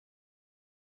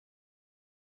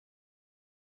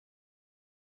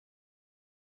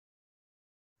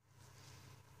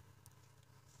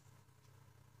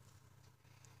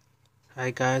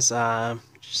Hi guys,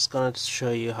 just gonna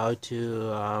show you how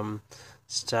to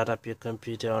start up your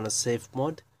computer on a safe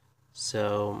mode.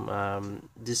 So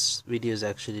this video is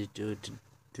actually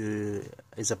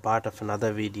is a part of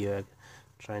another video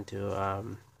trying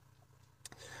to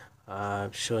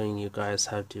showing you guys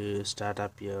how to start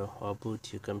up your or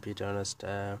boot your computer on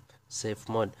a safe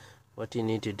mode. What you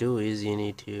need to do is you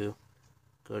need to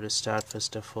go to start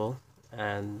first of all,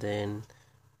 and then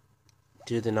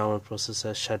do the normal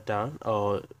processor shutdown,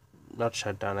 or not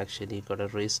shutdown, actually you gotta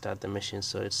restart the machine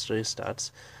so it restarts.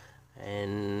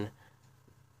 And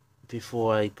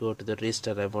before I go to the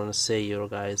restart, I want to say, you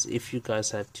guys, if you guys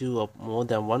have two or more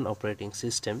than one operating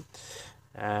system,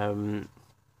 you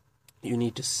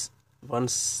need to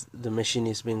once the machine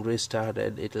is being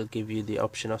restarted, it will give you the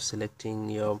option of selecting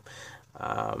your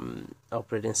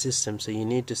operating system. So you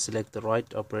need to select the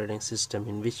right operating system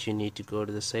in which you need to go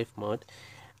to the safe mode,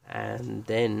 and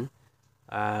then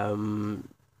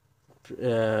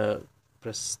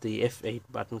press the F8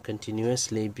 button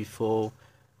continuously before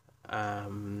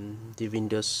the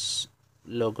Windows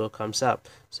logo comes up.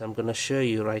 So I'm gonna show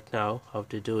you right now how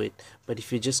to do it. But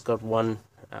if you just got one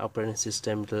operating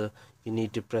system, you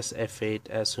need to press F8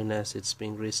 as soon as it's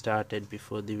being restarted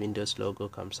before the Windows logo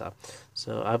comes up.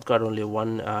 So I've got only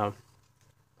one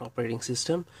operating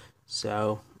system,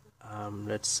 so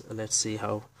let's see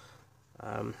how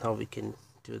we can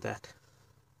do that.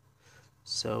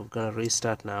 So I'm gonna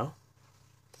restart now.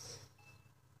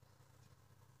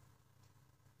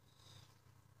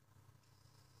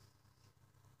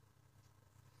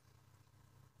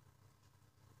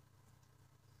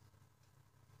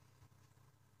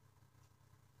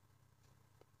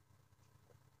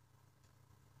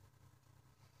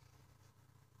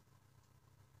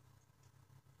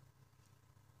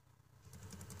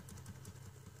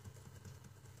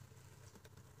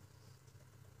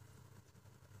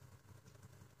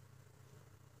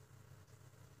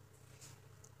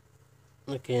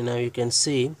 Okay, now you can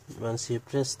see once you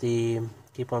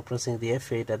keep on pressing the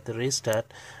F8 at the restart,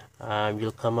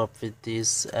 you'll come up with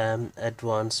these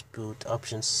advanced boot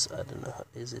options. I don't know,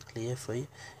 is it clear for you?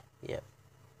 Yeah,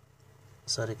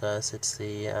 sorry guys, it's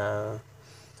the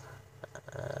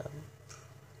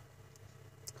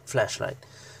flashlight.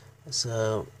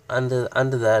 So under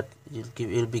that,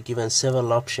 you'll be given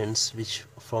several options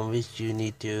from which you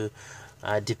need to,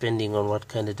 depending on what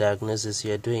kind of diagnosis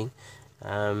you are doing.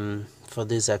 For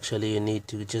this, actually you need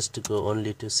to go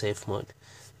only to safe mode.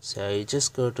 So you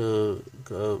just go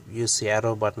use the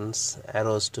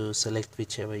arrows to select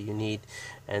whichever you need,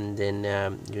 and then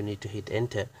you need to hit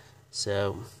enter.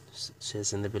 So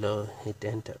says in the below, hit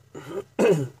enter.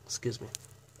 Excuse me.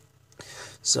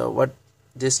 So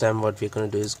this time what we're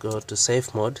going to do is go to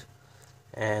safe mode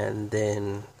and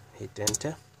then hit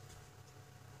enter.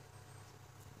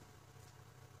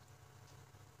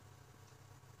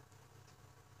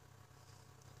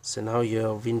 So now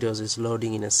your Windows is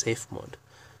loading in a safe mode.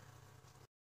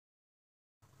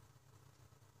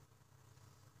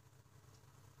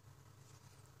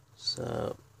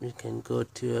 So you can go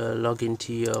to log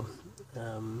into your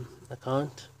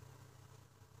account.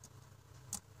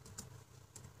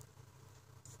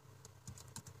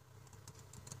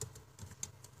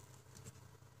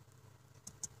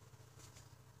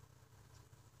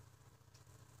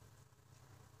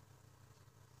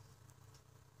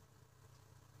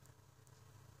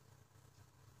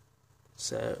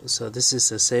 So this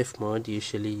is a safe mode.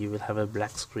 Usually you will have a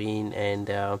black screen and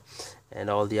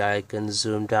all the icons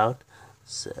zoomed out.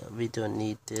 So we don't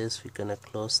need this. We're gonna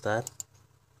close that.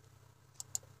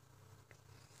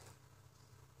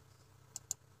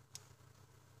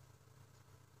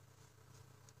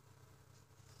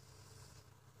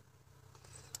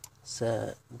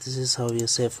 So this is how your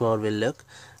safe mode will look.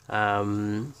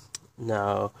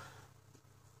 Now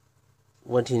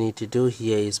what you need to do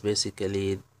here is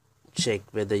basically check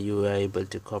whether you are able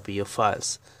to copy your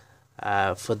files.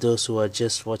 For those who are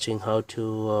just watching how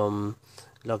to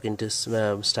log into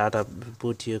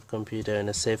boot your computer in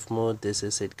a safe mode, this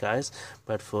is it, guys.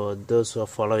 But for those who are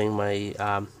following my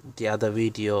the other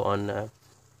video on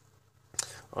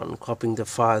copying the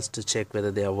files to check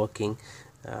whether they are working,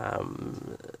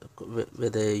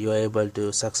 whether you are able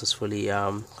to successfully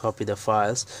copy the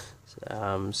files,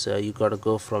 so you got to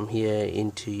go from here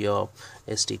into your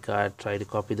SD card, try to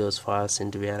copy those files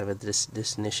into wherever this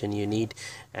destination you need,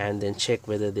 and then check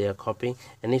whether they are copying.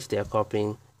 And if they are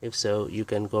copying, if so, you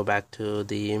can go back to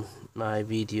the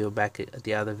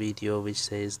other video which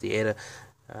says the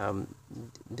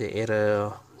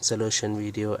error solution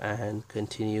video, and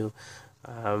continue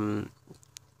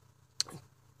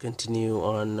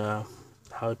on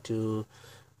how to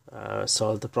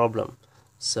solve the problem.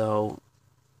 So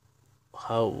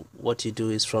what you do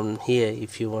is, from here,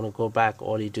 if you want to go back,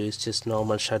 all you do is just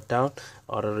normal shutdown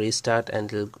or a restart,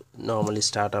 and it'll normally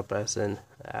start up as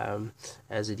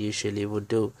as it usually would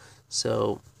do.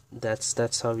 So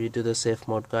that's how you do the safe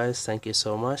mode, guys. Thank you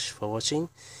so much for watching,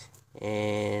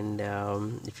 and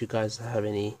if you guys have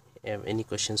any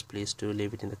questions, please do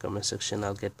leave it in the comment section.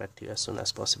 I'll get back to you as soon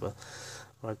as possible.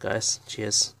 Alright guys,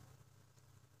 cheers.